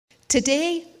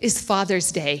Today is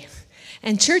Father's Day,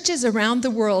 and churches around the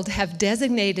world have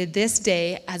designated this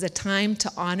day as a time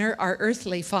to honor our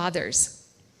earthly fathers.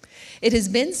 It has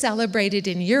been celebrated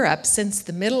in Europe since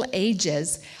the Middle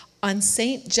Ages on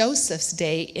St. Joseph's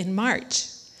Day in March,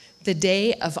 the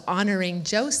day of honoring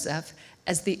Joseph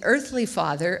as the earthly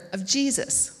father of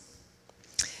Jesus.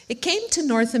 It came to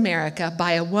North America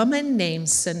by a woman named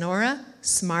Sonora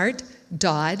Smart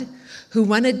Dodd, who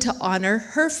wanted to honor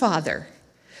her father.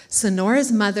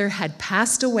 Sonora's mother had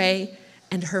passed away,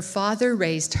 and her father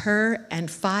raised her and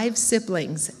 5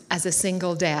 siblings as a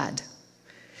single dad.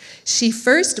 She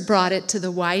first brought it to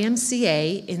the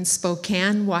YMCA in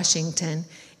Spokane, Washington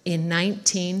in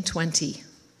 1920.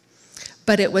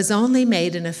 But it was only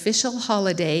made an official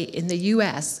holiday in the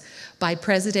U.S. by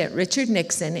President Richard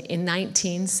Nixon in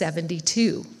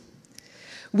 1972.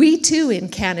 We too in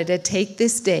Canada take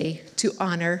this day to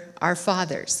honor our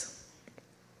fathers.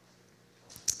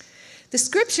 The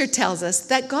scripture tells us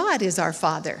that God is our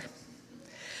Father.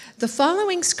 The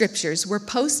following scriptures were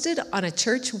posted on a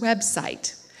church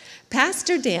website.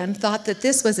 Pastor Dan thought that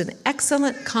this was an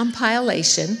excellent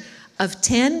compilation of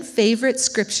 10 favorite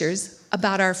scriptures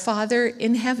about our Father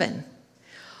in heaven.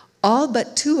 All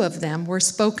but 2 of them were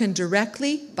spoken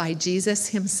directly by Jesus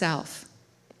himself.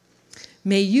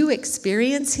 May you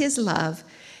experience his love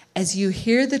as you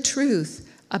hear the truth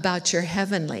about your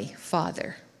heavenly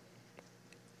Father.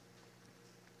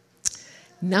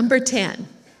 Number 10,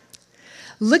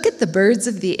 look at the birds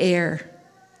of the air.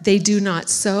 They do not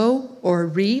sow or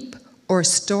reap or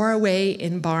store away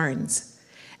in barns,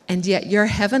 and yet your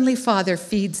heavenly Father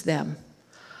feeds them.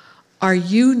 Are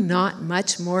you not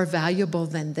much more valuable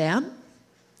than them?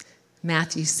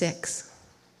 Matthew 6.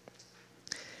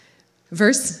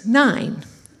 Verse 9,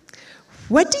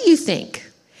 what do you think?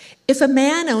 If a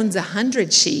man owns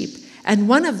 100 sheep and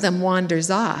one of them wanders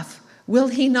off, will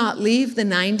he not leave the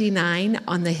 99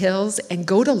 on the hills and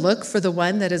go to look for the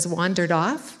one that has wandered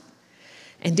off?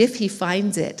 And if he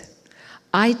finds it,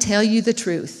 I tell you the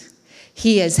truth,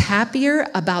 he is happier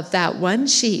about that one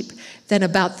sheep than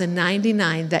about the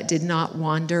 99 that did not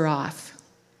wander off.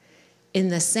 In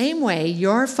the same way,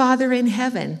 your Father in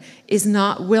heaven is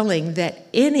not willing that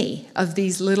any of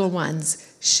these little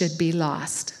ones should be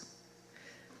lost.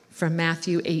 From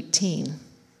Matthew 18.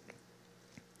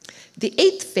 The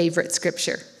 8th favorite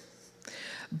scripture.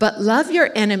 But love your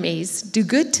enemies, do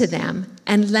good to them,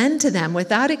 and lend to them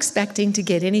without expecting to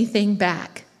get anything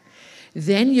back.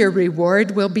 Then your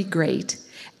reward will be great,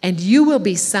 and you will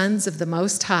be sons of the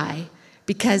Most High,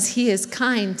 because he is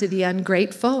kind to the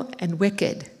ungrateful and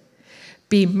wicked.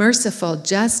 Be merciful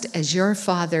just as your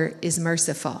Father is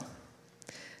merciful.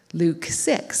 Luke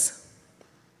 6.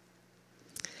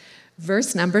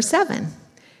 Verse number 7.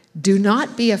 Do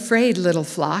not be afraid, little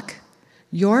flock.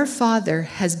 Your Father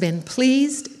has been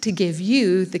pleased to give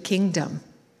you the kingdom.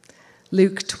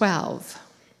 Luke 12.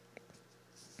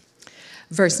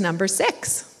 Verse number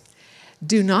 6.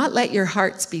 Do not let your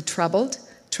hearts be troubled.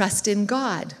 Trust in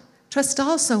God. Trust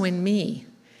also in me.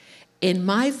 In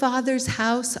my Father's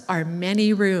house are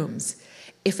many rooms.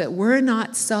 If it were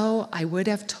not so, I would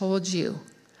have told you.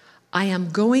 I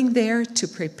am going there to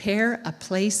prepare a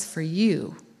place for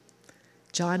you.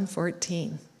 John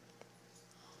 14.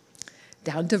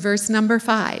 Down to verse number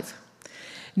 5.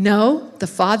 No, the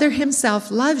Father himself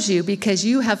loves you because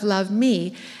you have loved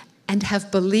me and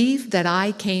have believed that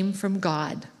I came from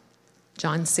God.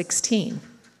 John 16.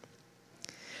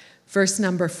 Verse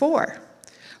number 4.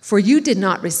 For you did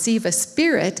not receive a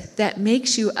spirit that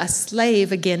makes you a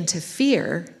slave again to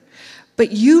fear,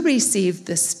 but you received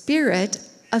the spirit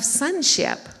of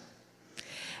sonship.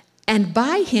 And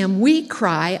by him we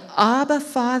cry, Abba,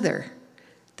 Father.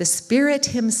 The Spirit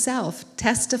himself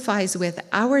testifies with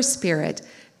our spirit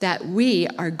that we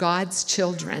are God's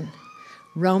children.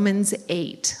 Romans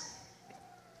 8.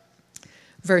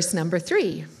 Verse number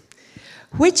 3.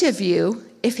 Which of you,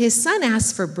 if his son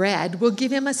asks for bread, will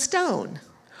give him a stone?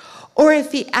 Or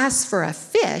if he asks for a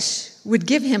fish, would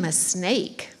give him a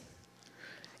snake?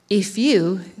 If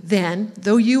you, then,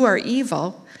 though you are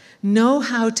evil, know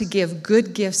how to give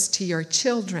good gifts to your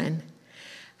children,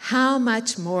 how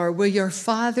much more will your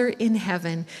Father in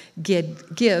heaven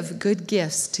give good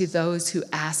gifts to those who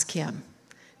ask him?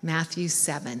 Matthew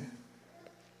 7.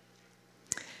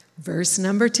 Verse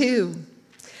number 2.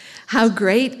 How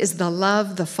great is the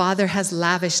love the Father has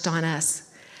lavished on us,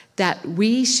 that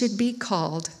we should be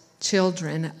called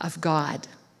children of God.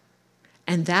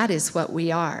 And that is what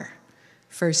we are.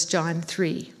 1 John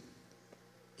 3.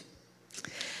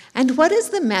 And what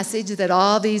is the message that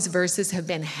all these verses have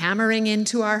been hammering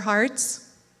into our hearts?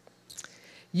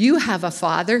 You have a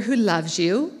Father who loves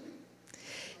you.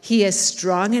 He is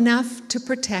strong enough to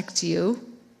protect you.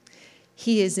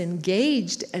 He is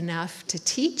engaged enough to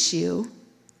teach you.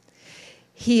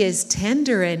 He is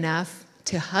tender enough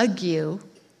to hug you.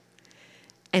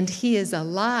 And he is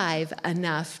alive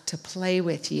enough to play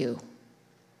with you.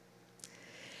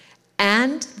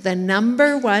 And the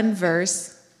number one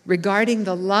verse regarding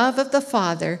the love of the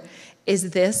Father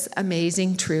is this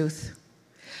amazing truth.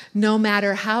 No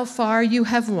matter how far you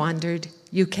have wandered,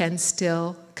 you can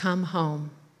still come home.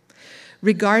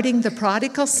 Regarding the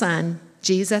prodigal son,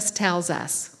 Jesus tells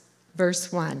us,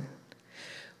 verse 1,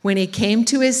 when he came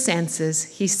to his senses,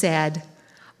 he said,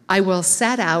 I will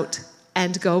set out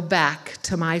and go back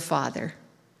to my father.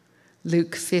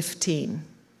 Luke 15.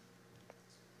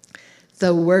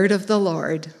 The word of the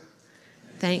Lord.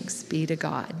 Thanks be to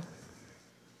God.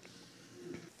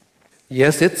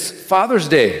 Yes, it's Father's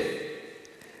Day.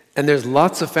 And there's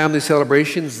lots of family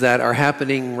celebrations that are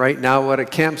happening right now at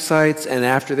campsites. And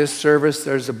after this service,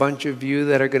 there's a bunch of you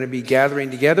that are going to be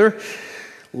gathering together.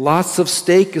 Lots of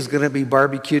steak is going to be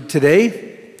barbecued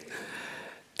today.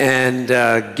 And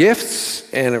gifts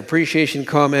and appreciation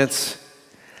comments.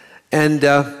 And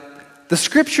the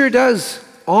scripture does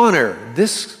honor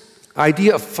this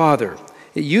idea of father.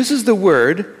 It uses the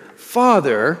word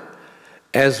father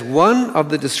as one of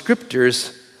the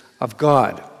descriptors of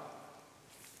God.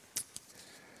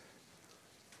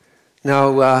 Now,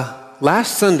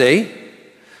 last Sunday,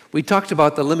 we talked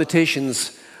about the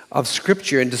limitations of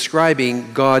Scripture in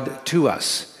describing God to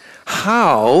us.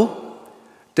 How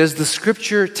does the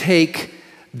Scripture take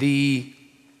the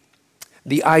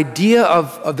idea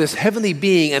of this heavenly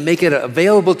being and make it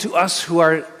available to us who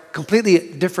are completely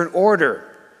different order?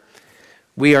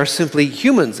 We are simply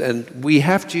humans, and we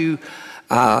have to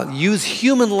use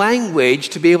human language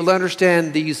to be able to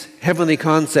understand these heavenly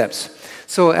concepts.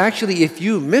 So actually, if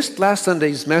you missed last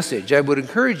Sunday's message, I would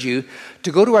encourage you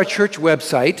to go to our church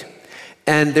website,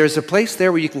 and there's a place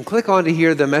there where you can click on to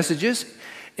hear the messages.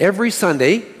 Every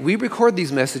Sunday, we record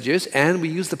these messages, and we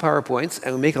use the PowerPoints,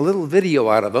 and we make a little video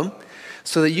out of them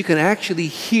so that you can actually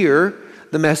hear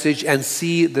the message and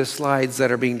see the slides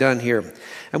that are being done here.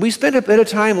 And we spent a bit of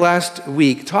time last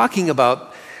week talking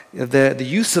about the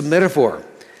use of metaphor.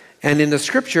 And in the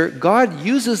Scripture, God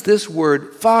uses this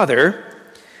word, Father,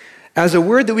 as a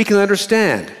word that we can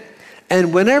understand.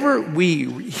 And whenever we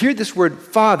hear this word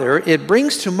Father, it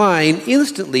brings to mind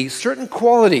instantly certain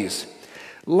qualities,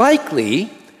 likely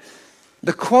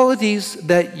the qualities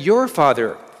that your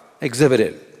father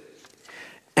exhibited.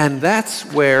 And that's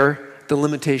where the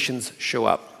limitations show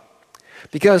up.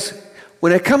 Because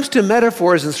when it comes to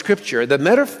metaphors in Scripture,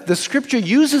 the Scripture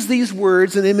uses these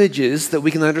words and images that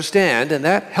we can understand, and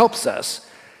that helps us.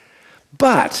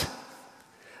 But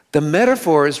the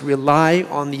metaphors rely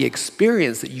on the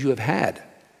experience that you have had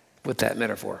with that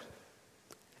metaphor.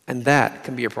 And that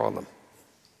can be a problem.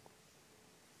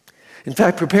 In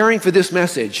fact, preparing for this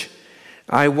message,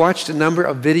 I watched a number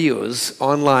of videos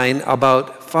online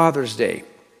about Father's Day.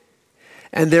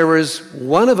 And there was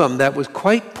one of them that was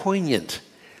quite poignant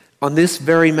on this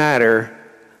very matter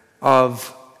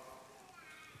of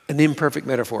an imperfect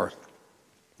metaphor.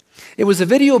 It was a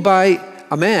video by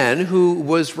a man who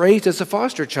was raised as a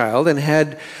foster child and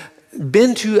had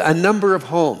been to a number of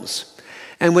homes.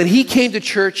 And when he came to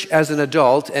church as an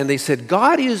adult and they said,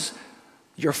 God is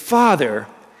your father,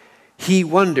 he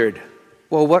wondered,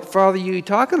 well, what father are you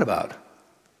talking about?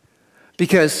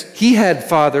 Because he had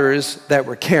fathers that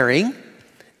were caring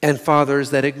and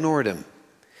fathers that ignored him.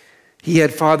 He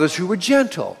had fathers who were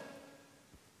gentle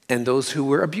and those who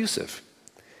were abusive.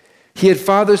 He had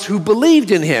fathers who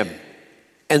believed in him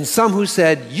and some who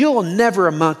said, you'll never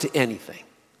amount to anything.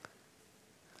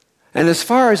 And as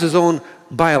far as his own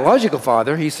biological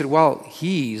father, he said, well,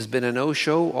 he's been a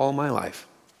no-show all my life.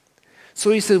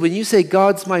 So he said, when you say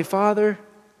God's my father,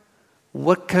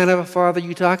 what kind of a father are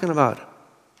you talking about?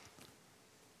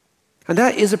 And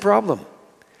that is a problem.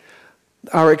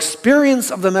 Our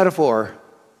experience of the metaphor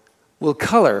will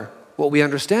color what we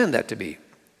understand that to be.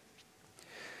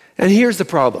 And here's the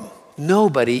problem.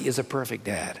 Nobody is a perfect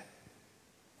dad.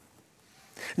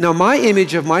 Now, my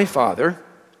image of my father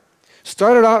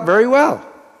started out very well.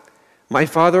 My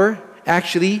father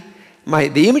actually,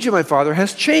 the image of my father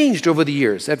has changed over the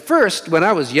years. At first, when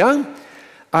I was young,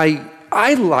 I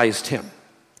idolized him.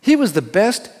 He was the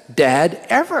best dad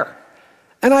ever.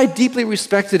 And I deeply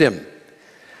respected him.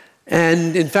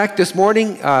 And in fact, this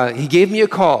morning, he gave me a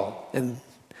call and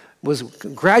was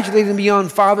congratulating me on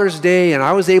Father's Day. And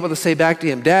I was able to say back to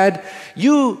him, Dad,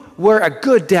 you were a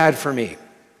good dad for me.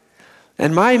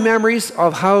 And my memories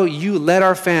of how you led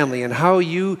our family and how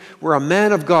you were a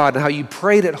man of God and how you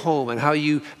prayed at home and how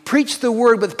you preached the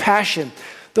word with passion,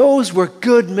 Those were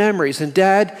good memories. And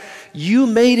Dad, you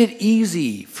made it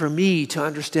easy for me to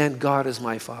understand God as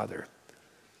my Father.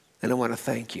 And I want to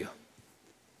thank you.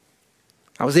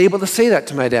 I was able to say that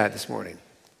to my dad this morning.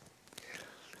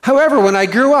 However, when I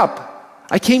grew up,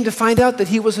 I came to find out that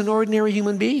he was an ordinary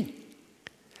human being.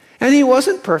 And he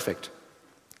wasn't perfect.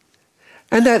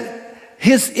 And that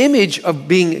his image of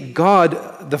being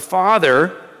God the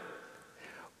Father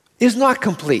is not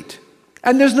complete.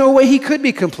 And there's no way he could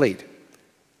be complete.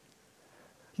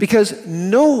 Because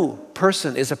no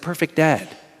person is a perfect dad.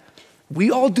 We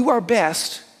all do our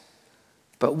best,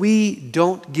 but we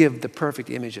don't give the perfect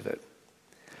image of it.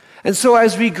 And so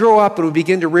as we grow up and we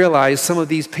begin to realize some of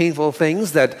these painful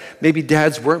things, that maybe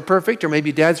dads weren't perfect, or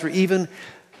maybe dads were even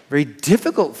very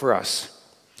difficult for us,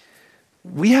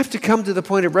 we have to come to the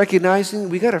point of recognizing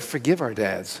we got to forgive our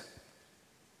dads.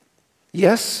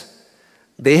 Yes,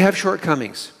 they have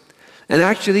shortcomings. And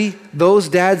actually, those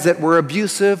dads that were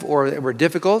abusive or that were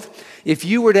difficult, if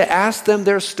you were to ask them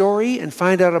their story and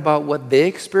find out about what they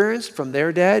experienced from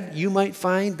their dad, you might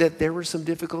find that there were some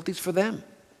difficulties for them.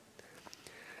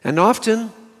 And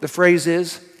often, the phrase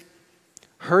is,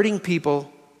 hurting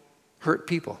people hurt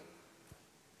people.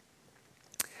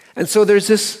 And so there's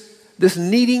this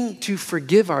needing to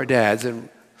forgive our dads, and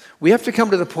we have to come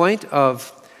to the point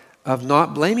of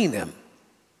not blaming them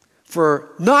for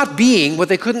not being what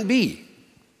they couldn't be.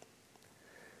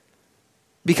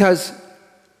 Because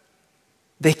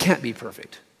they can't be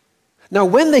perfect. Now,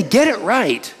 when they get it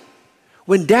right,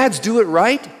 when dads do it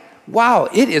right, wow,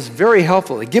 it is very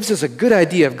helpful. It gives us a good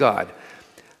idea of God.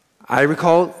 I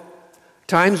recall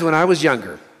times when I was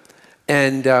younger,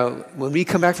 and when we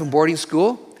come back from boarding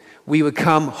school, we would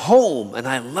come home, and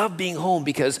I loved being home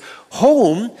because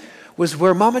home was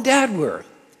where Mom and Dad were.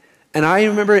 And I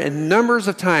remember numbers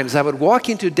of times I would walk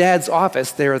into Dad's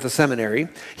office there at the seminary.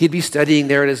 He'd be studying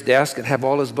there at his desk and have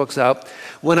all his books out.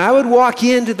 When I would walk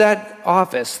into that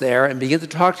office there and begin to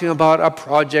talk to him about a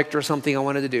project or something I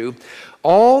wanted to do,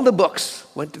 all the books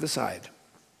went to the side.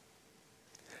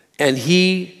 And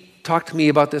he talked to me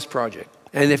about this project.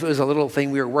 And if it was a little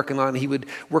thing we were working on, he would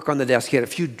work on the desk. He had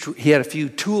a few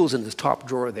tools in his top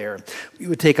drawer there. We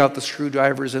would take out the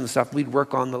screwdrivers and stuff. We'd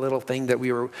work on the little thing that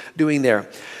we were doing there.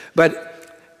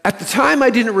 But at the time, I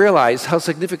didn't realize how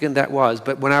significant that was.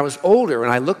 But when I was older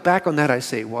and I look back on that, I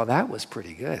say, well, that was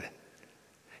pretty good.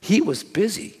 He was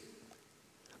busy.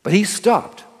 But he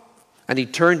stopped. And he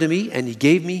turned to me and he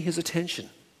gave me his attention.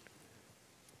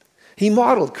 He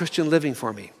modeled Christian living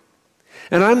for me.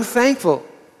 And I'm thankful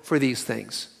for these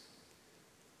things.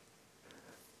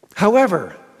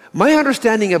 However, my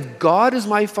understanding of God as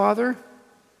my Father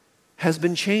has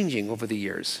been changing over the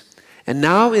years. And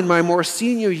now in my more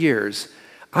senior years,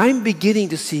 I'm beginning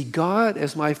to see God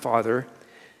as my Father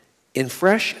in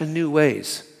fresh and new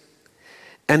ways.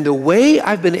 And the way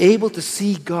I've been able to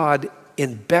see God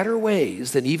in better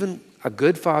ways than even a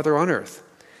good father on earth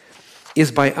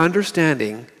is by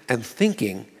understanding and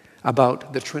thinking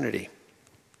about the Trinity.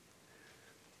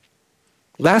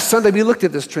 Last Sunday, we looked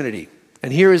at this Trinity,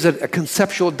 and here is a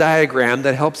conceptual diagram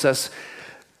that helps us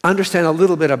understand a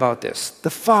little bit about this. The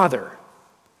Father,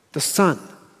 the Son,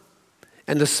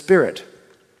 and the Spirit.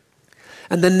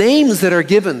 And the names that are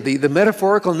given, the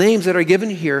metaphorical names that are given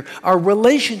here, are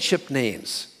relationship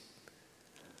names.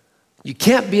 You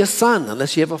can't be a son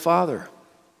unless you have a father.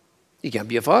 You can't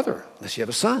be a father unless you have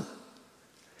a son.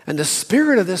 And the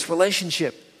spirit of this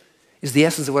relationship is the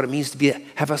essence of what it means to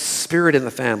have a spirit in the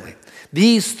family.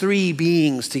 These three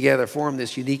beings together form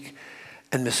this unique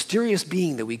and mysterious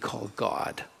being that we call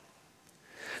God.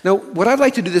 Now, what I'd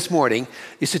like to do this morning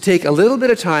is to take a little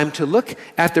bit of time to look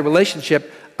at the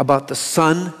relationship about the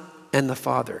Son and the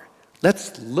Father.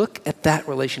 Let's look at that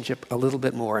relationship a little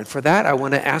bit more. And for that, I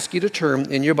want to ask you to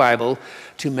turn in your Bible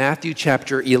to Matthew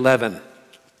chapter 11.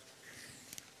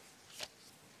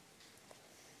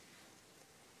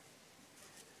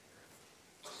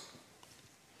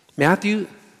 Matthew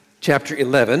chapter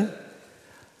 11,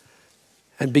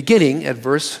 and beginning at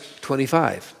verse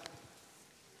 25.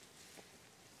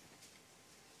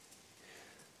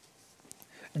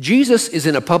 Jesus is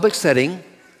in a public setting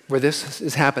where this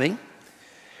is happening.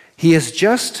 He has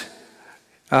just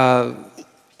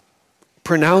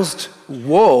pronounced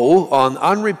woe on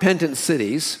unrepentant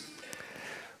cities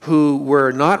who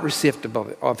were not receptive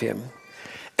of him.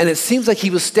 And it seems like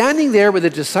he was standing there with the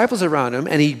disciples around him,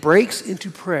 and he breaks into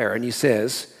prayer, and he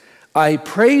says, I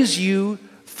praise you,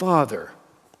 Father,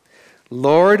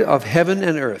 Lord of heaven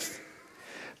and earth,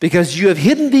 because you have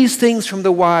hidden these things from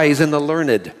the wise and the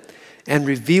learned and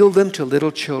revealed them to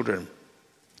little children.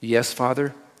 Yes,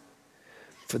 Father,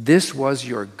 for this was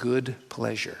your good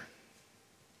pleasure.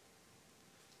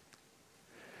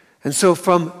 And so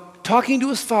from talking to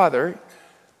his Father,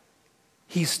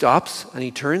 he stops and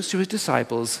he turns to his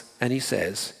disciples and he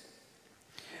says,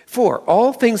 "For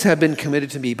all things have been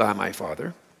committed to me by my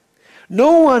Father.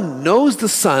 No one knows the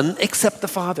Son except the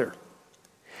Father.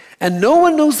 And no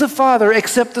one knows the Father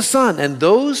except the Son, and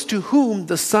those to whom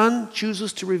the Son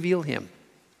chooses to reveal him."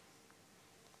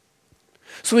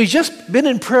 So he's just been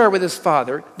in prayer with his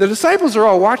Father. The disciples are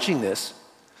all watching this.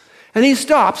 And he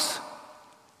stops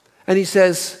and he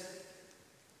says,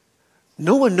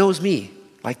 "No one knows me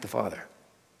like the Father.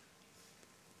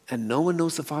 And no one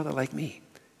knows the Father like me."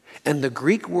 And the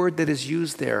Greek word that is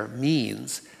used there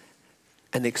means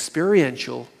an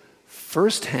experiential,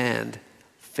 first-hand,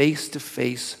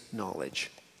 face-to-face knowledge.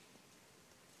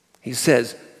 He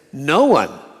says, "No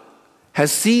one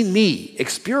has seen me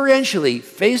experientially,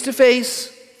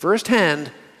 face-to-face, first-hand,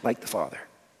 like the Father.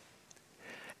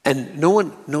 And no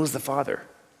one knows the Father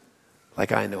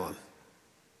like I know him."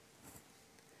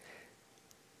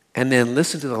 And then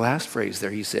listen to the last phrase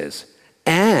there. He says,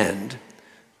 "And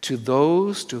to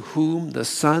those to whom the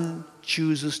Son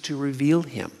chooses to reveal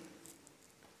him."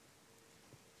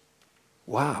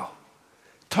 Wow.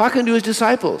 Talking to his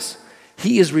disciples,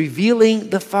 he is revealing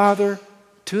the Father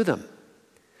to them.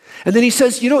 And then he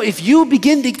says, if you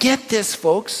begin to get this,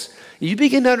 folks, you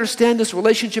begin to understand this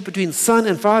relationship between Son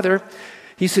and Father,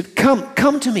 he said,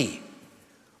 come to me,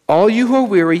 all you who are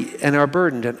weary and are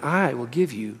burdened, and I will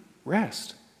give you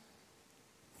rest.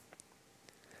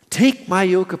 Take my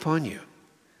yoke upon you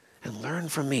and learn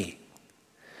from me.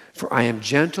 For I am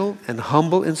gentle and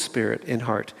humble in spirit, in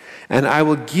heart, and I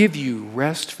will give you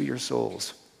rest for your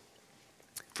souls.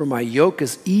 For my yoke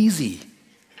is easy,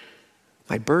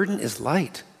 my burden is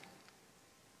light.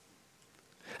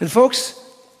 And folks,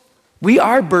 we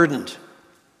are burdened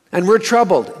and we're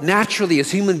troubled naturally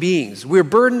as human beings. We're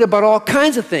burdened about all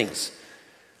kinds of things.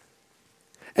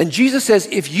 And Jesus says,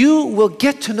 if you will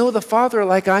get to know the Father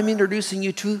like I'm introducing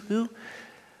you to,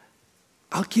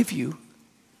 I'll give you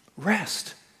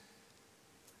rest.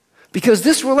 Because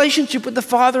this relationship with the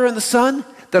Father and the Son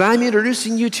that I'm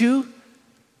introducing you to,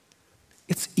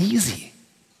 it's easy.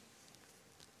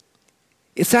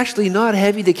 It's actually not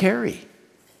heavy to carry.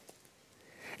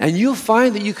 And you'll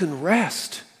find that you can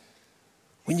rest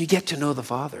when you get to know the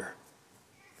Father.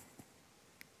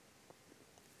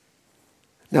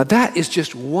 Now that is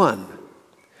just one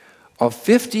of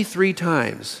 53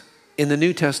 times in the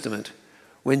New Testament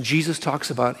when Jesus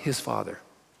talks about his Father.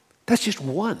 That's just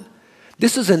one.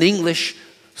 This is an English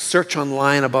search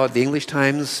online about the English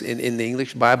Times in the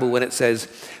English Bible when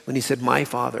he said, my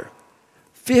Father.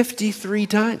 53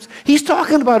 times. He's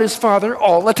talking about his Father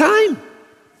all the time.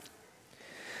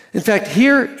 In fact,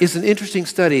 here is an interesting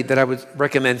study that I would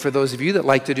recommend for those of you that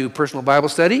like to do personal Bible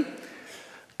study.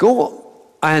 Go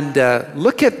and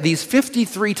look at these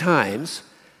 53 times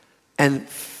and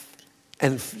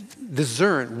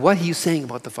discern what he's saying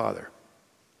about the Father.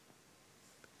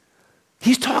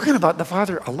 He's talking about the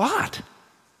Father a lot.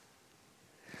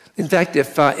 In fact,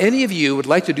 if any of you would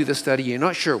like to do this study, you're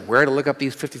not sure where to look up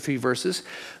these 53 verses,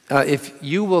 if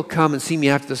you will come and see me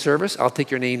after the service, I'll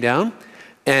take your name down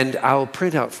and I'll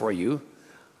print out for you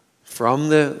from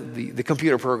the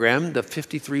computer program the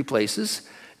 53 places,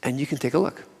 and you can take a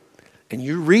look. And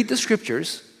you read the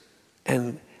scriptures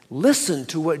and listen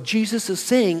to what Jesus is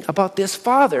saying about this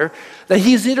Father that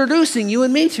he's introducing you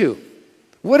and me to.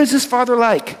 What is this Father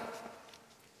like?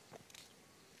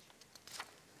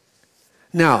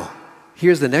 Now,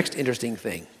 here's the next interesting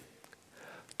thing.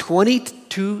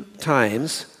 22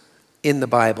 times in the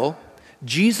Bible,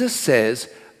 Jesus says,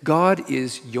 God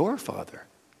is your Father.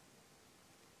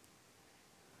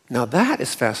 Now that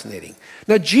is fascinating.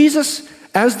 Now Jesus,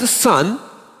 as the Son,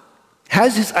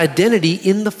 has his identity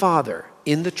in the Father,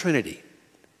 in the Trinity.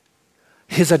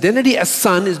 His identity as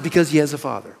Son is because he has a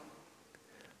Father.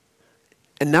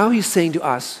 And now he's saying to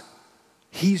us,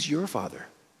 he's your Father.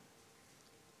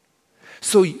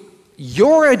 So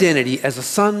your identity as a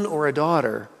son or a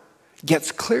daughter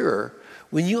gets clearer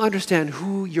when you understand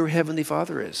who your Heavenly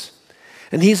Father is.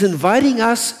 And he's inviting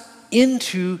us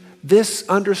into this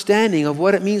understanding of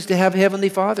what it means to have a Heavenly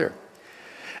Father.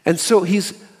 And so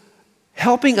he's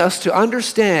helping us to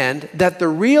understand that the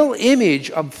real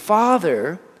image of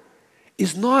Father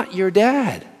is not your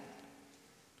dad.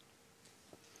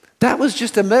 That was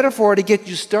just a metaphor to get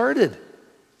you started.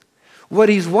 What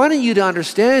he's wanting you to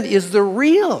understand is the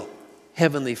real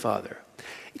Heavenly Father.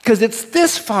 Because it's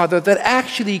this Father that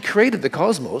actually created the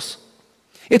cosmos.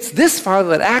 It's this Father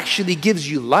that actually gives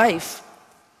you life.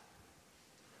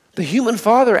 The human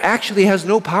father actually has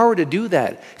no power to do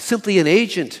that. Simply an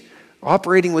agent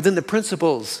operating within the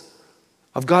principles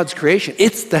of God's creation.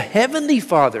 It's the Heavenly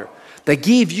Father that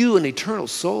gave you an eternal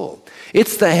soul.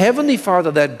 It's the Heavenly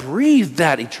Father that breathed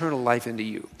that eternal life into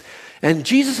you. And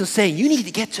Jesus is saying, you need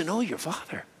to get to know your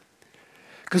Father.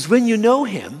 Because when you know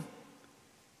Him,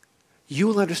 you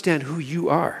will understand who you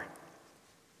are.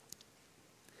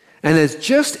 And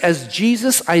just as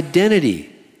Jesus'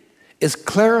 identity is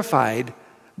clarified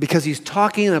because He's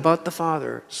talking about the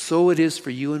Father, so it is for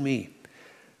you and me.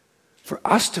 For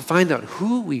us to find out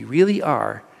who we really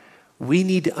are, we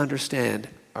need to understand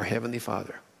our Heavenly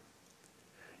Father.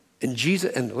 And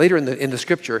Jesus, and later in the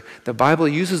Scripture, the Bible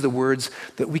uses the words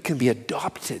that we can be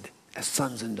adopted as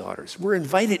sons and daughters. We're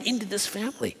invited into this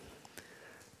family.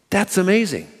 That's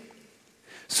amazing.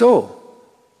 So,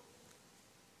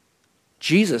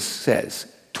 Jesus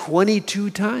says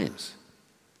 22 times,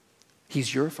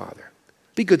 He's your Father.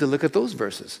 Be good to look at those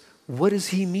verses. What does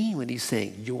He mean when He's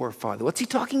saying your Father? What's He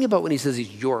talking about when He says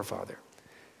He's your Father?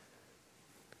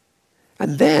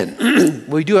 And then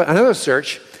we do another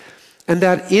search, and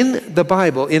that in the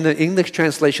Bible, in the English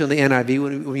translation of the NIV,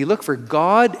 when we look for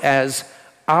God as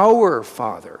our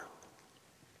Father,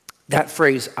 that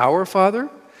phrase, our Father,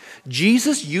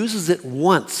 Jesus uses it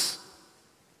once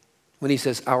when He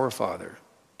says our Father.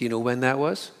 Do you know when that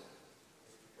was?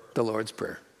 The Lord's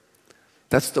Prayer.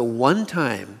 That's the one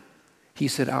time He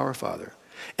said our Father.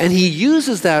 And He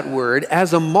uses that word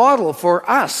as a model for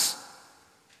us.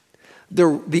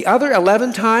 The other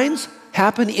 11 times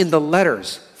happen in the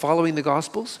letters following the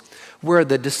Gospels, where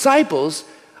the disciples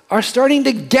are starting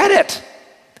to get it.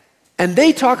 And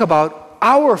they talk about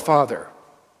our Father,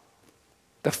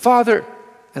 the Father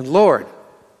and Lord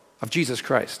of Jesus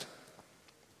Christ.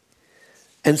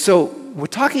 And so we're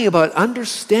talking about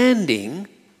understanding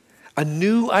a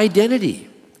new identity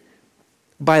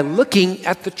by looking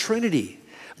at the Trinity,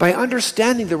 by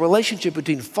understanding the relationship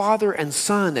between Father and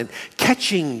Son and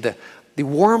catching the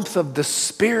warmth of the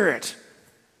Spirit.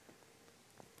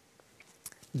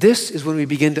 This is when we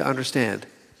begin to understand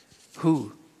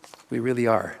who we really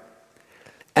are.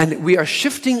 And we are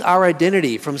shifting our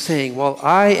identity from saying, well,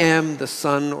 I am the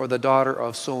son or the daughter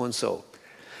of so-and-so.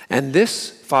 And this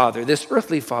father, this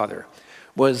earthly father,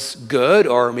 was good,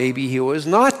 or maybe he was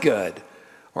not good,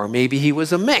 or maybe he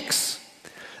was a mix.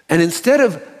 And instead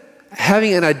of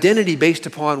having an identity based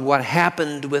upon what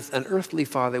happened with an earthly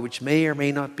father, which may or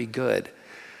may not be good,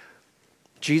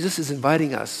 Jesus is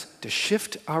inviting us to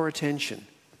shift our attention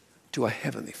to a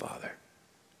heavenly Father.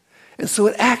 And so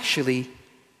it actually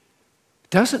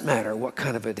doesn't matter what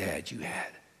kind of a dad you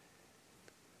had.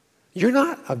 You're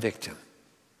not a victim.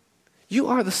 You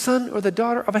are the son or the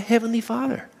daughter of a heavenly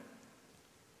Father.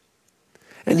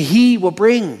 And He will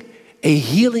bring a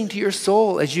healing to your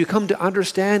soul as you come to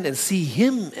understand and see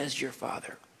Him as your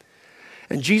Father.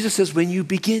 And Jesus says, when you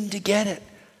begin to get it,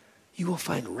 you will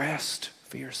find rest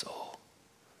for your soul.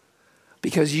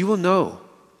 Because you will know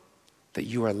that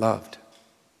you are loved.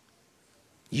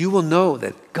 You will know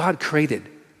that God created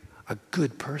a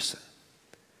good person.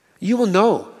 You will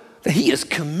know that He is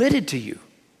committed to you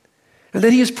and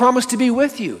that He has promised to be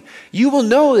with you. You will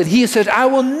know that He has said, I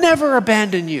will never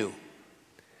abandon you.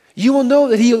 You will know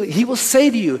that He will say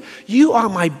to you, you are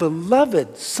my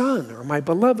beloved son or my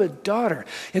beloved daughter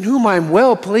in whom I am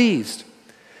well pleased.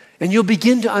 And you'll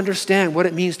begin to understand what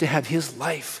it means to have His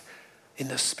life in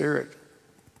the Spirit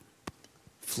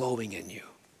flowing in you.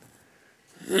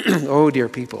 Oh, dear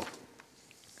people.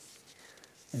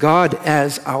 God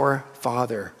as our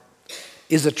Father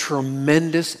is a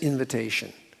tremendous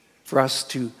invitation for us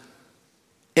to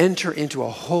enter into a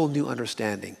whole new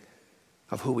understanding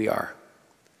of who we are.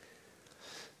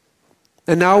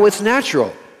 And now it's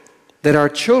natural that our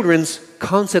children's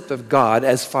concept of God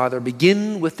as Father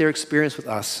begin with their experience with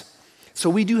us. So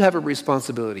we do have our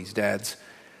responsibilities, dads.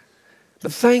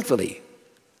 But thankfully,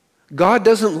 God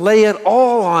doesn't lay it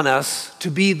all on us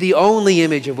to be the only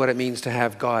image of what it means to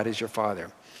have God as your Father.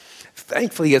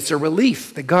 Thankfully, it's a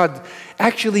relief that God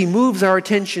actually moves our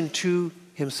attention to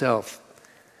Himself,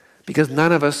 because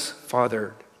none of us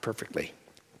fathered perfectly.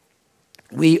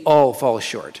 We all fall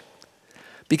short,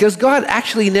 because God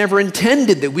actually never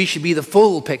intended that we should be the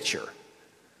full picture.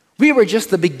 We were just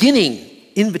the beginning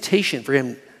invitation for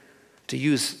Him to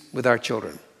use with our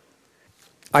children.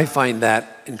 I find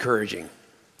that encouraging.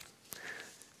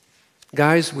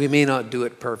 Guys, we may not do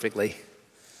it perfectly.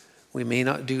 We may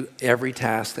not do every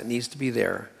task that needs to be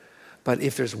there. But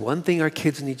if there's one thing our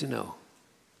kids need to know,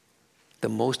 the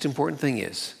most important thing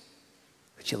is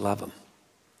that you love them.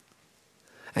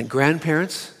 And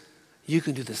grandparents, you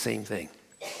can do the same thing.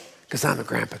 Because I'm a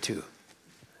grandpa too.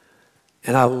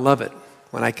 And I love it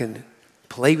when I can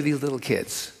play with these little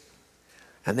kids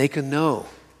and they can know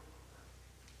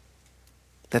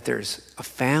that there's a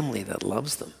family that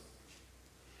loves them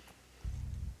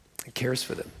and cares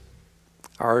for them.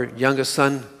 Our youngest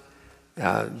son,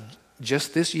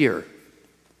 just this year,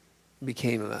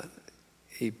 became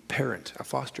a parent, a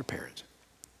foster parent.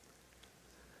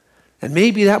 And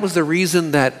maybe that was the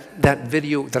reason that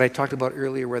video that I talked about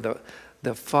earlier, where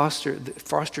the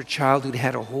foster child who'd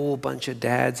had a whole bunch of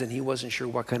dads and he wasn't sure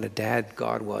what kind of dad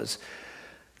God was.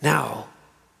 Now,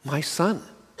 my son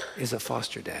is a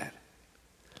foster dad,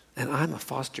 and I'm a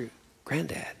foster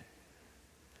granddad.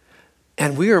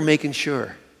 And we are making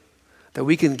sure that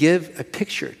we can give a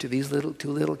picture to these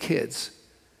two little kids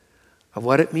of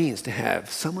what it means to have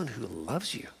someone who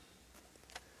loves you,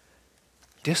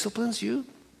 disciplines you,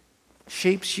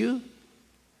 shapes you,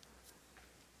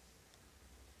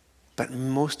 but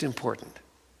most important,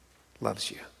 loves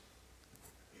you.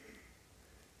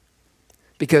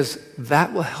 Because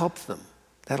that will help them.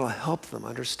 That'll help them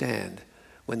understand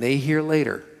when they hear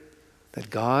later that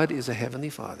God is a heavenly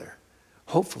Father.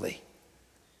 Hopefully,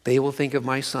 they will think of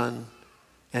my son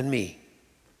and me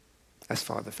as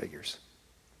father figures.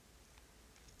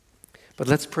 But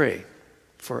let's pray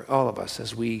for all of us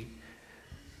as we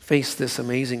face this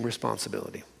amazing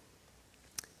responsibility.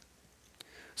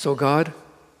 So God,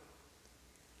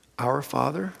 our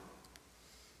Father,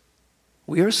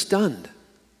 we are stunned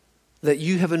that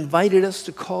you have invited us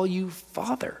to call you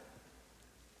Father.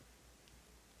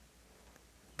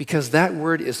 Because that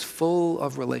word is full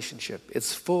of relationship.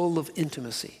 It's full of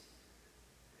intimacy.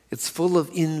 It's full of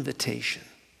invitation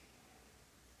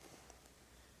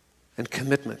and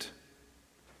commitment.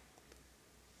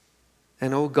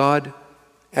 And oh God,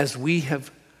 as we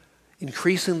have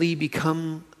increasingly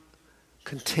become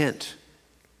content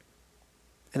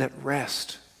and at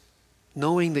rest,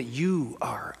 knowing that you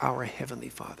are our Heavenly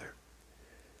Father,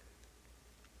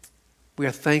 we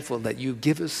are thankful that you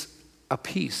give us a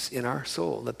peace in our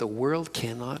soul that the world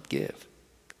cannot give.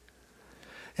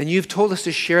 And you've told us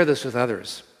to share this with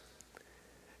others.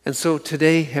 And so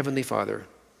today, Heavenly Father,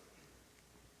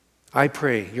 I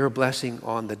pray your blessing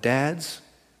on the dads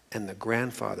and the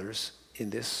grandfathers in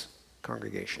this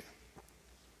congregation.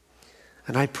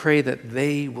 And I pray that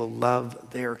they will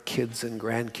love their kids and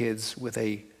grandkids with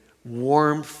a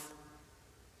warmth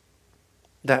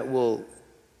that will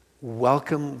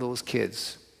welcome those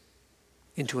kids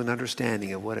into an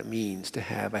understanding of what it means to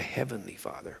have a heavenly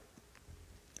Father.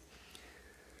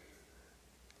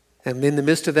 And in the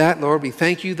midst of that, Lord, we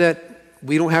thank you that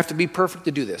we don't have to be perfect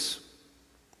to do this.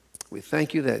 We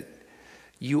thank you that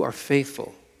you are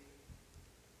faithful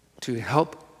to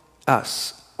help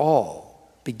us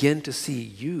all begin to see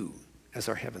you as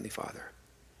our Heavenly Father.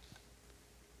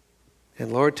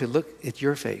 And Lord, to look at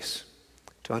your face,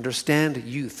 to understand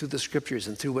you through the Scriptures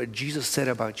and through what Jesus said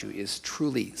about you is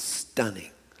truly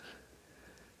stunning.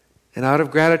 And out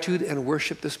of gratitude and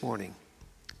worship this morning,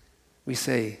 we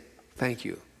say, thank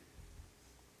you,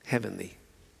 Heavenly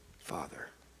Father.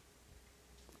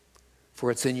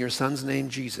 For it's in your Son's name,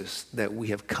 Jesus, that we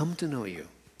have come to know you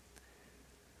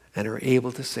and are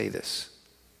able to say this.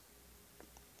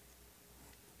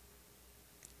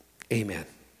 Amen.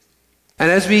 And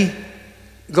as we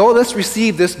go, let's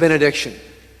receive this benediction.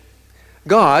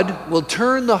 God will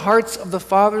turn the hearts of the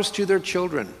fathers to their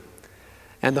children,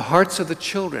 and the hearts of the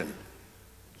children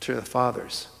to the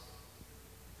fathers.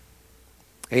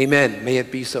 Amen. May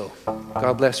it be so.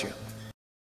 God bless you.